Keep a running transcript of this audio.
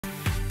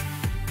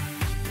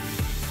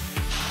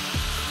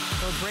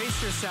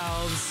brace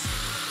yourselves,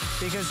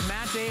 because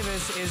Matt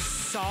Davis is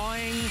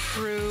sawing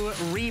through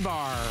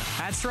rebar.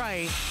 That's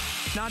right.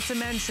 Not to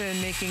mention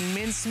making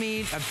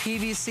mincemeat of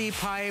PVC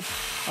pipe,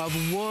 of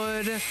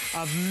wood,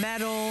 of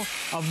metal,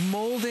 of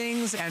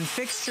moldings and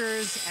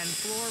fixtures and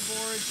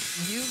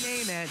floorboards, you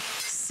name it.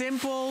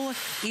 Simple,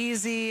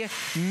 easy,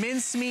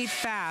 mincemeat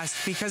fast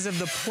because of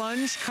the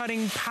plunge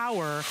cutting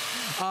power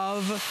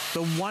of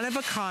the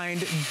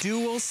one-of-a-kind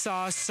dual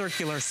saw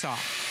circular saw.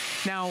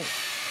 Now,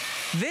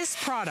 this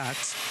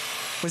product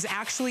was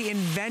actually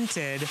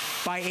invented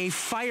by a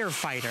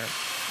firefighter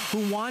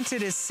who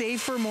wanted a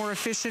safer, more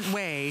efficient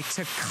way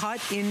to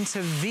cut into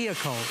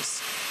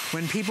vehicles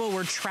when people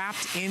were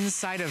trapped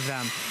inside of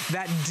them.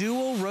 That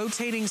dual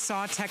rotating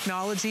saw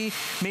technology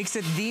makes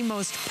it the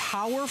most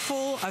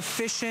powerful,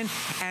 efficient,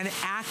 and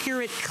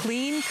accurate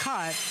clean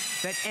cut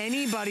that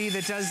anybody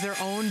that does their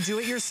own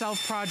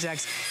do-it-yourself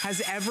projects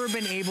has ever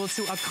been able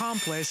to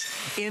accomplish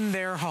in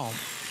their home.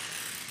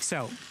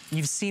 So,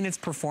 you've seen its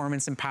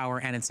performance and power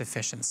and its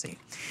efficiency.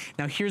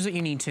 Now, here's what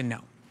you need to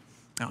know.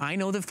 Now, I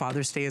know that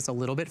Father's Day is a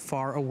little bit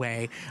far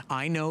away.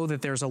 I know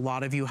that there's a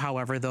lot of you,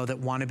 however, though, that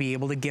want to be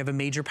able to give a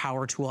major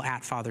power tool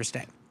at Father's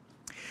Day.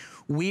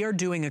 We are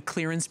doing a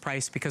clearance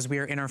price because we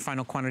are in our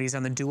final quantities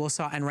on the dual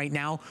saw, and right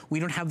now we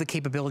don't have the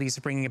capabilities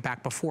of bringing it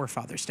back before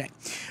Father's Day.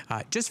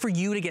 Just for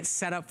you to get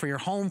set up for your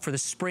home for the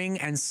spring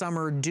and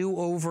summer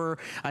do-over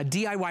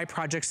DIY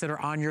projects that are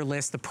on your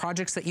list, the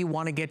projects that you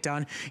want to get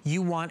done,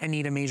 you want and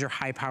need a major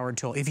high-powered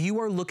tool. If you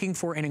are looking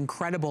for an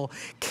incredible,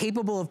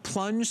 capable of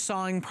plunge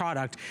sawing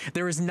product,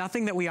 there is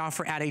nothing that we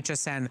offer at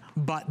HSN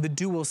but the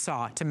dual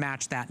saw to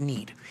match that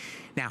need.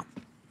 Now,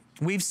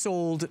 we've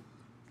sold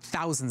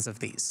thousands of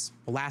these.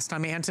 The last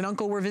time my aunt and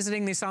uncle were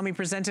visiting, they saw me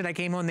present it. I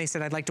came home and they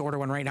said, I'd like to order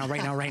one right now,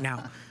 right now, right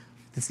now.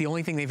 It's the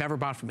only thing they've ever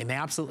bought from me, and they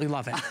absolutely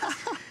love it.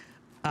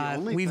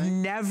 We've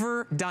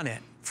never done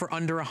it for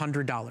under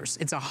 $100.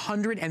 It's a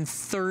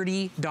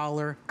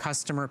 $130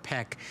 customer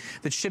pick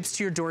that ships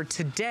to your door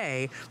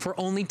today for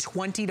only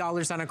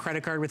 $20 on a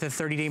credit card with a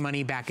 30-day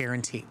money-back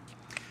guarantee.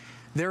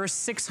 There are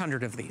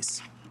 600 of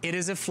these. It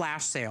is a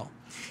flash sale.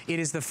 It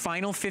is the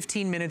final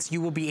 15 minutes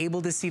you will be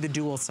able to see the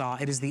dual saw.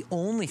 It is the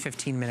only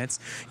 15 minutes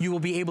you will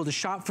be able to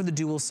shop for the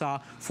dual saw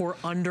for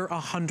under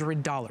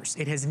 $100.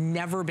 It has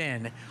never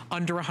been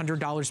under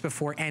 $100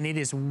 before, and it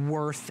is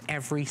worth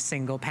every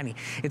single penny.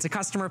 It's a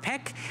customer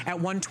pick at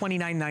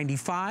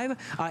 $129.95.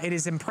 It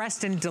has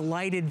impressed and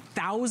delighted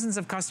thousands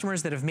of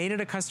customers that have made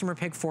it a customer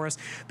pick for us,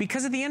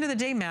 because at the end of the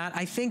day, Matt,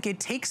 I think it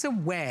takes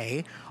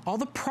away all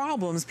the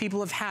problems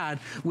people have had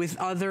with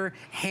other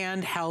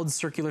handheld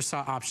circular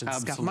saw options.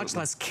 Absolutely. It's got much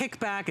less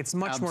kickback, it's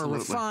much more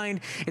refined,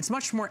 it's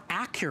much more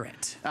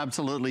accurate.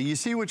 Absolutely. You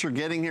see what you're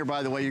getting here,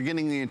 by the way. You're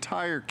getting the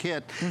entire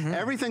kit,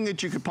 everything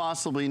that you could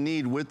possibly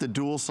need with the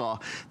dual saw.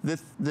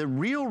 The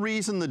real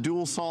reason the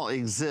dual saw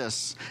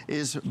exists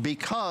is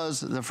because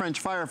the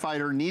French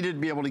firefighter needed to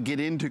be able to get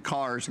into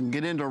cars and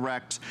get into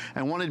wrecks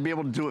and wanted to be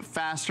able to do it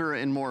faster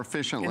and more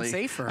efficiently. And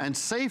safer. And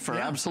safer,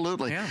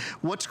 absolutely. Yeah.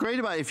 What's great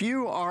about it, if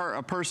you are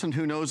a person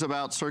who knows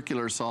about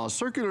circular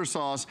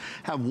saws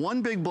have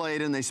one big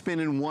blade and they spin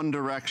in one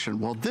direction.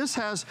 Well, this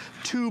has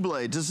two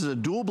blades. This is a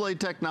dual blade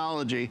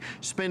technology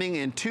spinning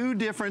in two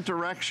different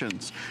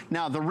directions.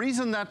 Now, the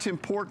reason that's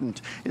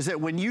important is that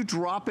when you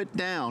drop it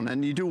down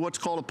and you do what's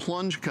called a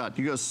plunge cut,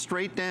 you go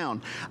straight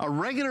down. A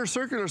regular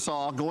circular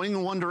saw going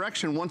in one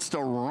direction wants to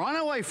run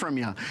away from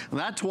you.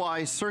 That's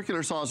why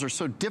circular saws are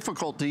so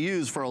difficult to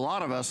use for a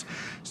lot of us.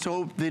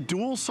 So the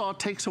dual saw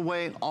takes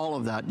away all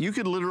of that. You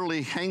could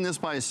literally hang this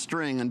by a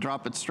string and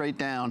drop it straight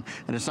down,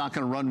 and it's not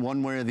going to run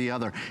one way or the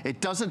other. It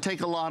doesn't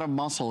take a lot of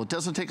muscle. It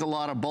doesn't take a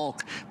lot of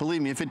bulk.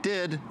 Believe me, if it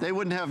did, they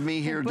wouldn't have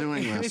me here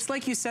doing this. It's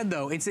like you said,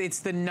 though. It's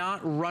the not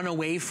run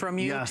away from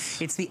you.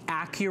 Yes. It's the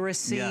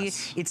accuracy.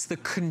 Yes. It's the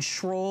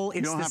control.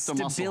 It's the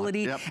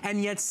stability. Yep.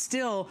 And yet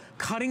still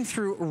cutting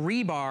through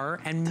rebar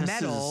and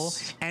metal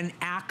and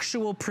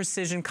actual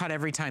precision cut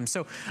every time.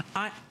 So,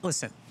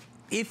 listen.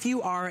 If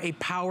you are a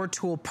power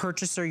tool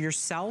purchaser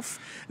yourself,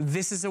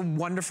 this is a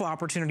wonderful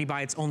opportunity to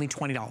buy. It's only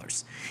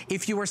 $20.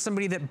 If you are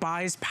somebody that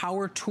buys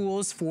power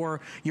tools for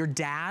your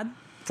dad,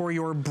 for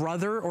your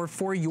brother, or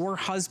for your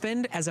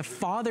husband as a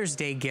Father's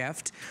Day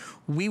gift,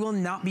 we will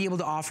not be able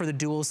to offer the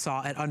dual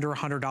saw at under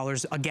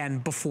 $100 again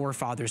before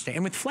Father's Day.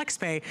 And with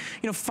FlexPay,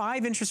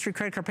 5 interest-free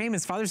credit card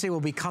payments, Father's Day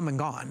will be come and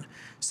gone.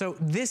 So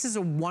this is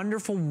a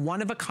wonderful,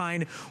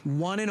 one-of-a-kind,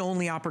 one and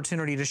only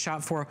opportunity to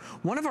shop for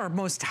one of our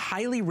most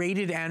highly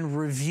rated and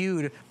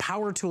reviewed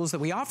power tools that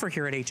we offer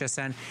here at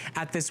HSN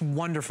at this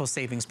wonderful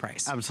savings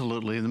price.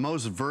 Absolutely. The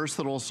most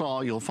versatile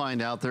saw you'll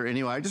find out there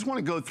anyway. I just want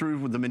to go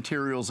through the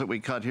materials that we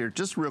cut here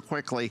just real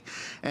quickly,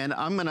 and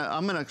I'm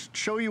gonna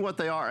show you what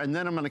they are, and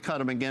then I'm gonna cut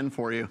them again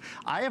for you.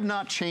 I have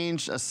not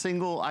changed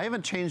I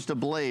haven't changed a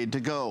blade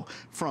to go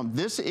from,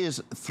 this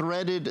is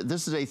threaded,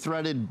 this is a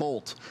threaded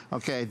bolt,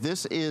 okay?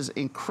 This is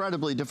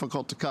incredibly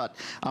difficult to cut.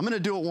 I'm gonna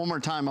do it one more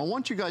time. I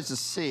want you guys to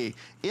see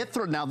it.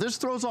 Now this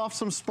throws off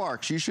some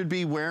sparks. You should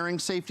be wearing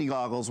safety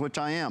goggles, which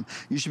I am.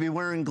 You should be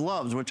wearing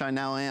gloves, which I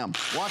now am.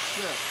 Watch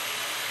this.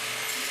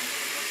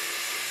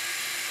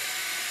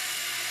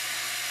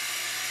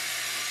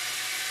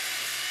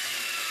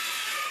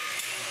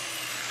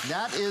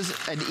 That is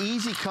an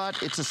easy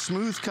cut, it's a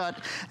smooth cut,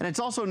 and it's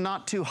also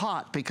not too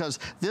hot because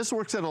this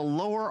works at a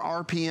lower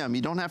RPM.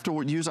 You don't have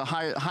to use a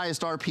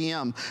highest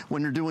RPM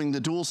when you're doing the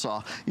dual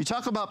saw. You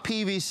talk about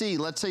PVC,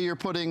 let's say you're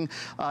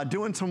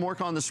doing some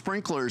work on the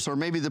sprinklers or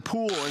maybe the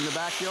pool in the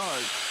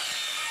backyard.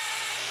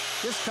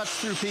 This cuts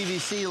through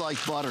PVC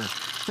like butter.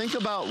 Think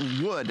about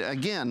wood.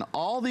 Again,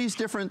 all these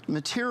different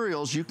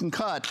materials you can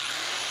cut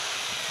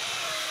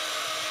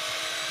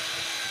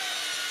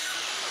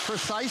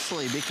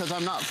precisely because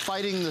I'm not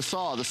fighting the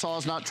saw. The saw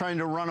is not trying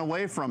to run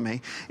away from me.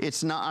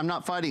 I'm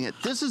not fighting it.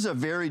 This is a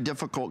very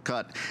difficult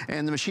cut.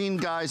 And the machine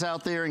guys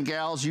out there and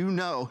gals, you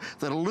know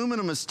that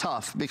aluminum is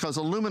tough because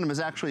aluminum is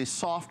actually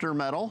softer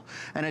metal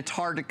and it's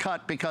hard to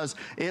cut because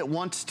it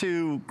wants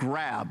to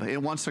grab.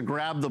 It wants to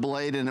grab the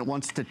blade and it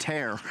wants to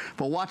tear.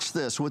 But watch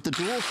this, with the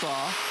dual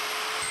saw,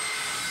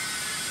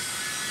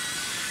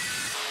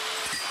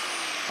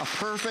 a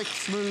perfect,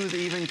 smooth,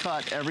 even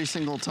cut every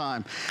single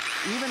time.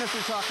 Even if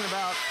you're talking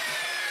about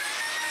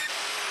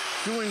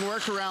doing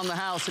work around the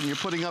house and you're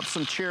putting up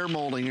some chair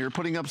molding, you're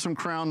putting up some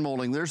crown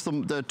molding. There's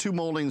the two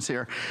moldings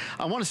here.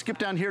 I want to skip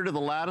down here to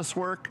the lattice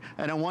work,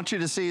 and I want you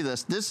to see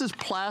this. This is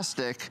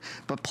plastic,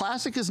 but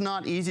plastic is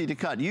not easy to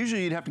cut.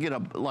 Usually you'd have to get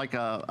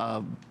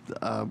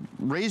a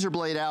razor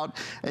blade out,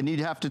 and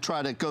you'd have to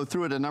try to go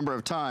through it a number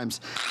of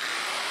times.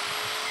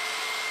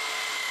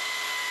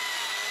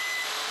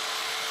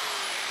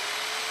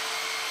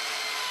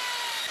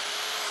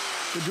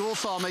 The dual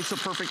saw makes a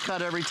perfect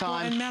cut every time.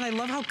 Well, and Matt, I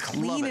love how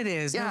clean it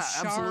is. Yeah, no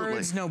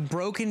shards, absolutely. No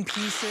broken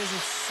pieces.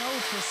 It's so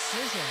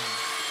precision.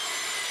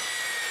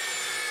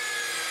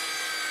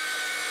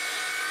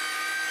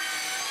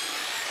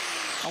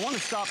 I want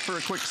to stop for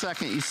a quick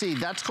second. You see,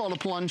 that's called a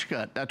plunge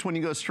cut. That's when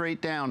you go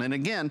straight down. And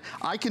again,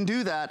 I can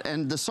do that,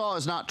 and the saw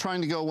is not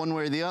trying to go one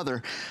way or the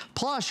other.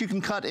 Plus, you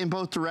can cut in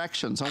both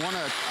directions. I'm gonna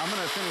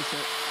finish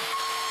it.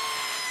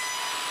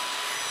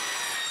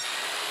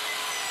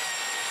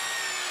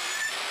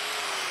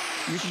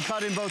 You can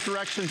cut in both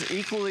directions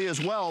equally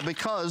as well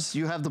because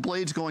you have the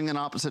blades going in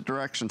opposite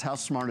directions. How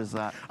smart is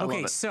that?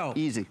 Okay, so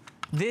easy.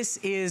 This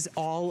is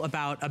all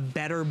about a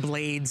better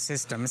blade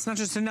system. It's not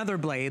just another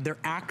blade. They're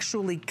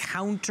actually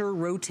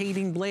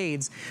counter-rotating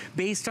blades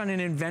based on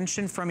an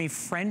invention from a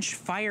French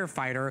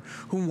firefighter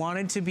who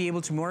wanted to be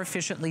able to more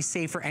efficiently,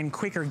 safer, and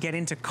quicker get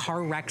into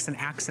car wrecks and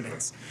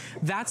accidents.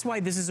 That's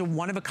why this is a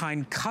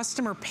one-of-a-kind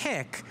customer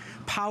pick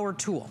power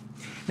tool.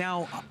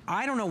 Now,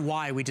 I don't know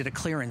why we did a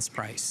clearance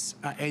price.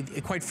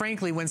 Quite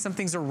frankly, when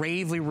something's a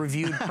ravely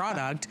reviewed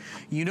product,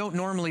 you don't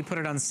normally put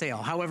it on sale.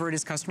 However, it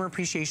is Customer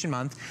Appreciation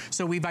Month,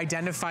 so we've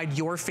identified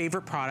your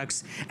favorite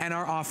products and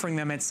are offering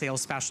them at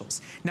sales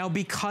specials. Now,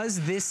 because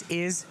this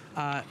is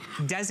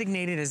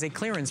designated as a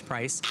clearance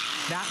price,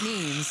 that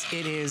means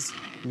it is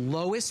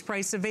lowest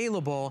price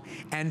available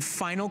and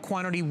final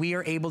quantity we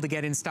are able to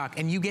get in stock.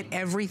 And you get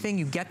everything.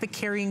 You get the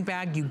carrying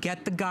bag, you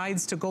get the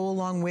guides to go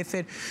along with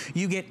it,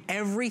 you get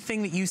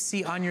everything that you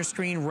see on your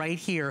screen right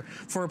here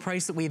for a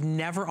price that we've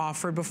never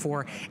offered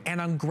before,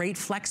 and on great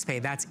flex pay.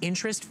 That's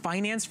interest,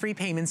 finance-free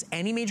payments,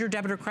 any major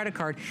debit or credit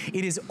card.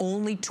 It is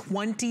only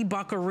 20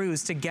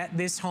 buckaroos to get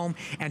this home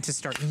and to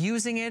start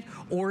using it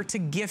or to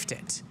gift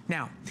it.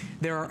 Now,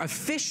 there are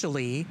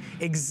officially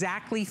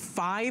exactly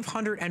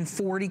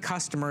 540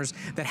 customers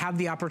that have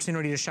the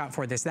opportunity to shop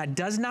for this. That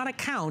does not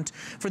account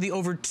for the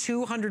over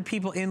 200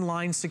 people in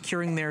line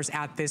securing theirs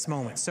at this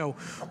moment. So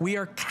we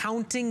are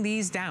counting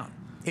these down.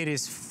 It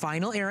is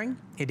final airing,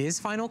 it is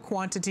final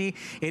quantity,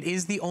 it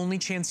is the only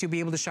chance you'll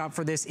be able to shop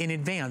for this in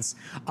advance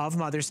of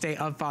Mother's Day,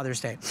 of Father's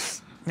Day.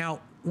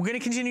 Now, we're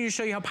gonna continue to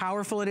show you how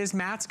powerful it is.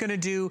 Matt's gonna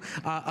do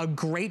a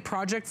great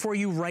project for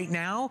you right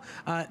now.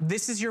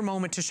 This is your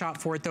moment to shop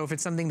for it, though, if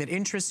it's something that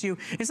interests you.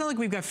 It's not like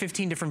we've got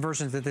 15 different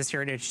versions of this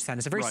here at HSN.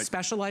 It's a very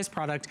specialized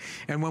product,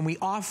 and when we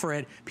offer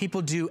it, people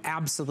do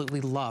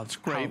absolutely love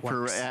how it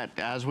works.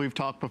 As we've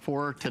talked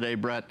before today,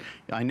 Brett,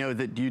 I know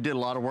that you did a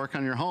lot of work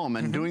on your home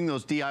and doing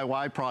those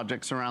DIY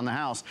projects around the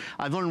house.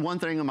 I've learned one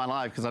thing in my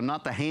life, because I'm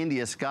not the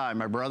handiest guy.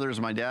 My brothers,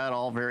 my dad,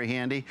 all very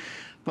handy.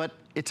 But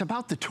it's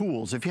about the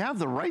tools. If you have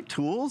the right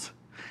tools,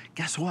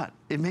 guess what?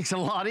 It makes it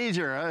a lot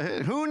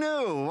easier. Who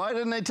knew? Why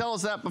didn't they tell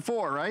us that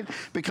before, right?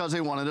 Because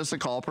they wanted us to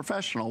call a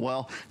professional.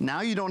 Well,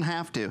 now you don't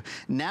have to.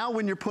 Now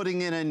when you're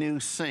putting in a new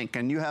sink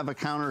and you have a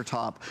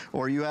countertop,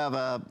 or you have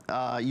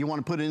you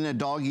want to put in a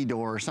doggy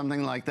door or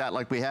something like that,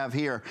 like we have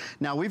here.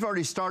 Now we've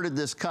already started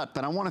this cut,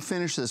 but I want to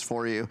finish this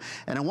for you.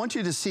 And I want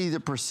you to see the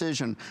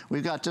precision.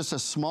 We've got just a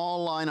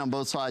small line on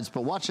both sides,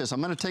 but watch this.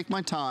 I'm going to take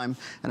my time,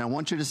 and I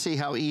want you to see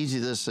how easy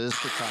this is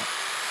to cut.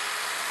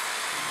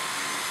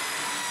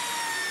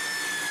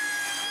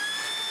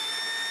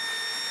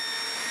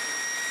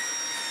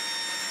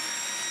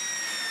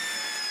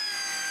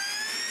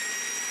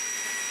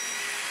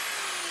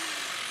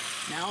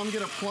 Now I'm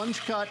going to plunge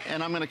cut,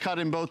 and I'm going to cut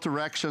in both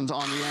directions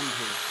on the end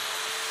here.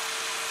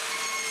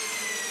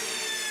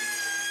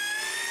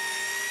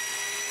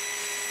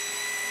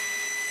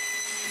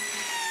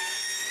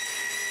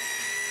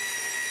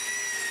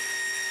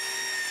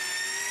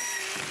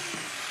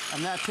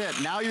 And that's it.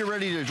 Now you're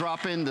ready to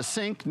drop in the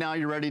sink. Now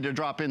you're ready to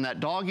drop in that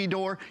doggy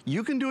door.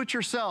 You can do it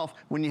yourself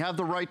when you have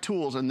the right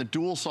tools, and the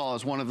DUALSAW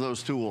is one of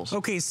those tools.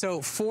 Okay,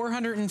 so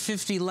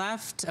 450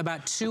 left,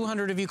 about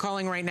 200 of you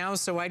calling right now,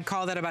 so I'd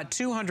call that about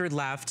 200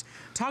 left.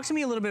 Talk to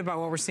me a little bit about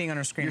what we're seeing on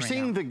our screen right now.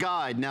 You're seeing the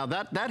guide. Now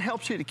that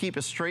helps you to keep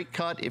a straight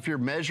cut if you're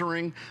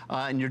measuring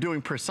and you're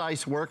doing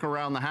precise work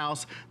around the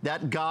house.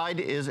 That guide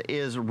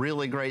is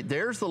really great.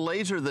 There's the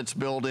laser that's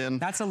built in.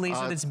 That's a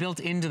laser that's built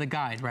into the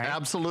guide, right?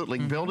 Absolutely,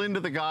 built into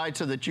the guide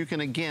so that you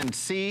can, again,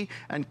 see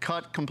and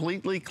cut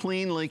completely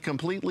cleanly,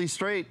 completely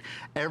straight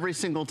every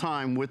single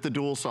time with the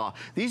DUALSAW.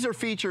 These are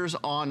features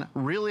on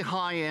really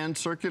high-end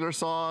circular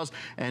saws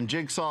and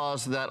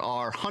jigsaws that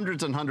are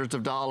hundreds and hundreds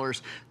of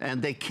dollars,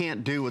 and they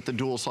can't do what the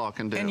DUALSAW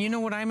can do. And you know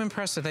what I'm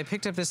impressed with? I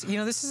picked up this,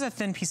 this is a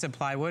thin piece of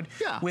plywood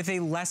with a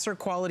lesser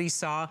quality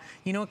saw.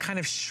 You know, it kind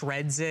of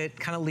shreds it,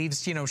 kind of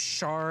leaves,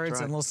 shards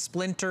and little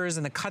splinters,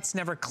 and the cut's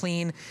never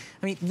clean.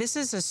 I mean, this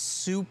is a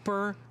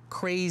super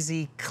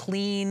crazy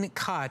clean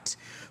cut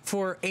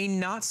for a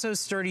not so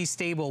sturdy,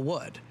 stable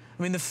wood.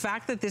 I mean, the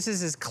fact that this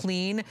is as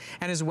clean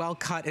and as well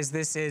cut as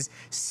this is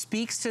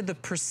speaks to the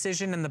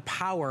precision and the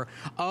power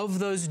of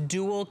those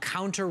dual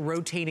counter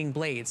rotating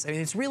blades. I mean,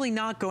 it's really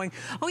not going,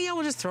 oh yeah,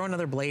 we'll just throw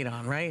another blade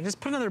on, right? Just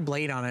put another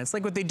blade on it. It's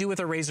like what they do with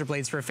their razor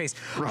blades for a face.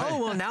 Right.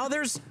 Oh, well, now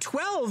there's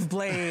 12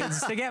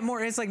 blades to get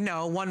more. It's like,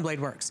 no, one blade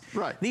works.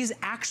 Right. These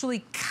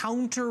actually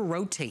counter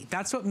rotate.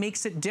 That's what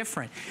makes it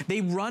different.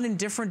 They run in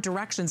different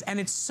directions, and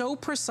it's so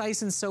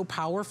precise and so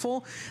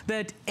powerful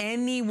that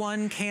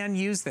anyone can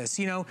use this.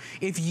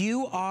 If you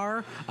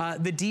are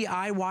the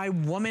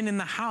DIY woman in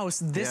the house,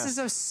 this is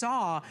a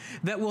saw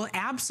that will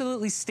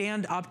absolutely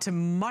stand up to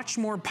much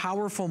more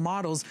powerful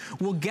models,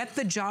 will get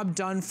the job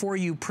done for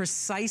you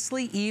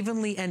precisely,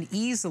 evenly, and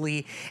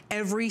easily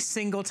every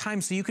single time,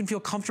 so you can feel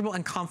comfortable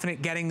and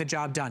confident getting the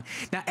job done.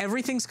 Now,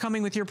 everything's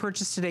coming with your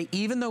purchase today.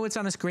 Even though it's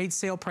on a great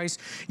sale price,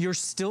 you're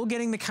still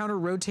getting the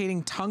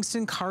counter-rotating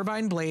tungsten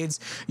carbide blades,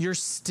 you're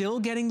still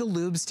getting the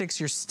lube sticks,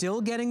 you're still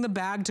getting the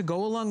bag to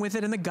go along with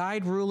it and the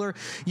guide ruler.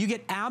 You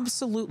get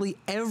absolutely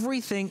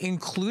everything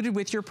included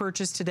with your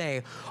purchase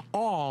today,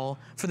 all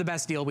for the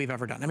best deal we've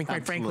ever done. I mean,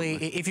 quite frankly,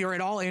 if you're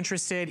at all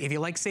interested, if you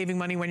like saving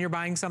money when you're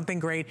buying something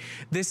great,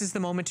 this is the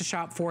moment to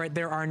shop for it.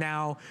 There are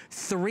now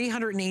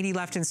 380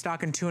 left in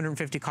stock and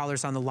 250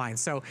 callers on the line.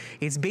 So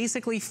it's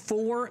basically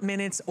 4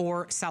 minutes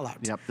or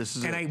sellout. Yep, this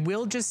is and I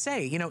will just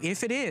say,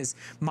 if it is,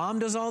 mom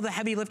does all the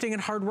heavy lifting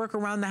and hard work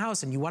around the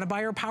house and you want to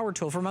buy her a power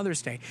tool for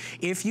Mother's Day.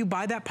 If you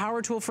buy that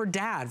power tool for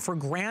dad, for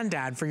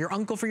granddad, for your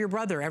uncle, for your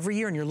brother every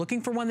year, and you're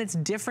looking for one that's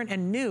different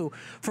and new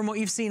from what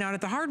you've seen out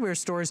at the hardware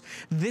stores,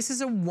 this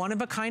is a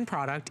one-of-a-kind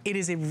product. It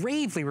is a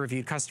ravely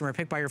reviewed customer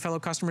pick by your fellow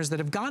customers that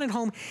have gone at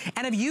home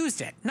and have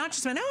used it. Not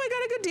just been, oh, I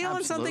got a good deal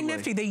on something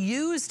nifty. They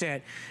used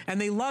it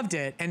and they loved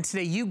it, and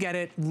today you get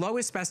it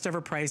lowest best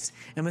ever price,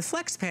 and with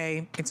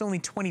FlexPay, it's only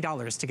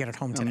 $20 to get it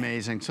home today.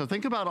 Amazing. So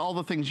think about all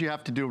the things you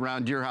have to do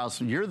around your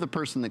house. You're the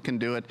person that can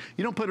do it.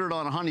 You don't put it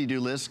on a honey-do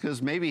list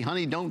because maybe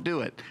honey don't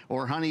do it,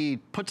 or honey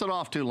puts it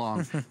off too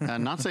long.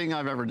 Not saying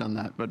I've ever done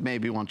that, but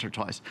maybe once or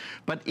twice.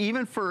 But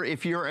even for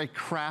if you're a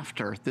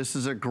crafter, this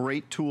is a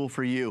great tool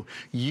for you.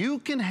 You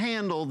can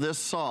handle this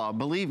saw,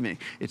 believe me.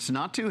 It's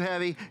not too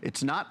heavy,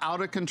 it's not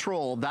out of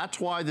control. That's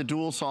why the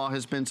DUALSAW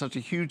has been such a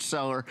huge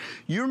seller.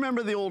 You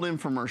remember the old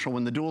infomercial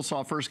when the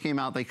DUALSAW first came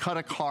out, they cut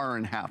a car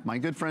in half. My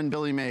good friend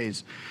Billy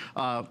Mays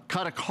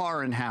cut a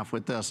car in half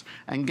with this.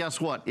 And guess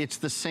what? It's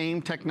the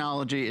same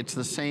technology, it's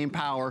the same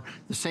power,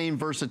 the same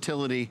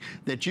versatility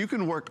that you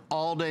can work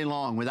all day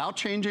long without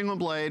changing the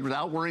blade,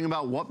 without worrying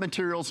about what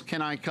materials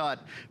can I cut.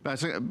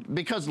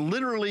 Because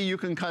literally you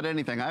can cut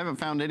anything. I haven't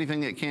found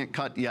anything that can't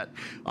cut yet.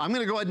 I'm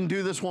gonna go ahead and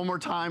do this one more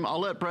time. I'll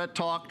let Brett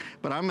talk,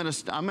 but I'm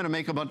gonna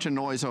make a bunch of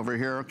noise over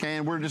here, okay?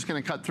 And we're just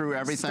gonna cut through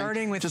everything.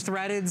 Starting with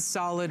threaded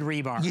solid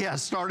rebar. Yeah,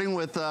 starting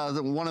with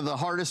one of the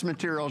hardest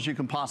materials you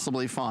can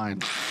possibly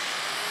find.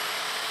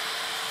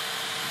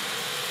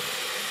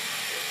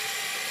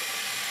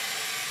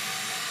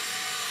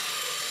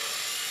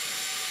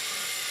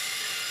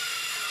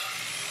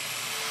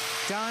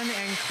 Done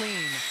and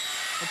clean.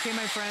 Okay,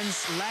 my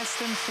friends, less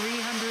than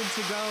 300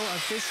 to go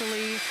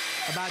officially.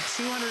 About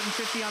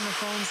 250 on the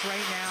phones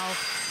right now.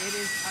 It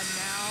is a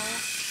now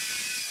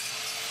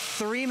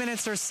 3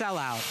 minutes or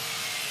sellout.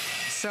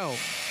 So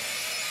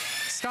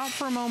stop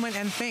for a moment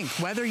and think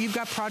whether you've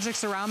got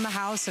projects around the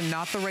house and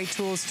not the right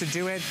tools to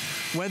do it,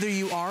 whether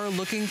you are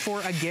looking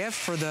for a gift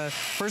for the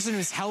person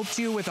who's helped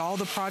you with all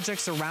the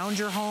projects around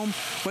your home,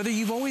 whether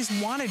you've always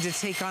wanted to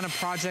take on a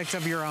project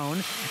of your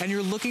own and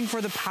you're looking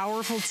for the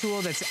powerful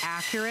tool that's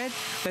accurate,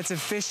 that's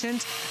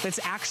efficient, that's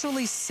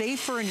actually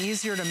safer and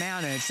easier to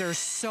manage. There are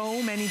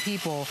so many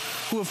people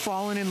who have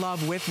fallen in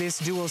love with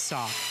this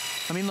DUALSAW.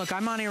 I mean, look,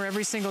 I'm on here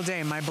every single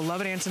day. My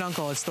beloved aunt and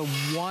uncle, it's the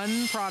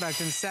one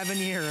product in 7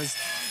 years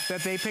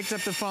that they picked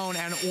up the phone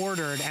and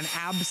ordered and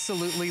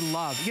absolutely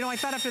loved. I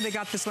thought after they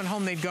got this one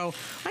home, they'd go,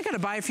 I got to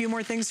buy a few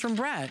more things from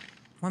Brett.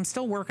 Well, I'm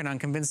still working on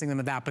convincing them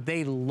of that, but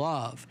they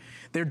love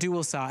their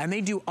dual saw, and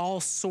they do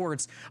all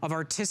sorts of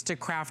artistic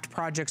craft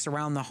projects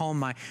around the home.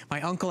 My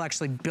uncle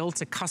actually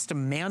built a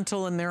custom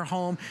mantle in their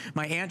home.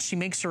 My aunt, she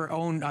makes her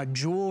own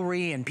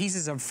jewelry and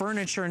pieces of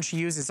furniture, and she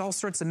uses all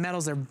sorts of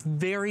metals. They're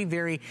very,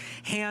 very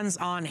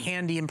hands-on,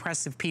 handy,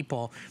 impressive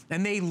people,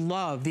 and they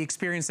love the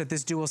experience that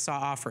this dual saw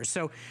offers.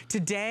 So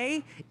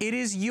today, it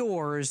is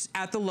yours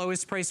at the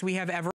lowest price we have ever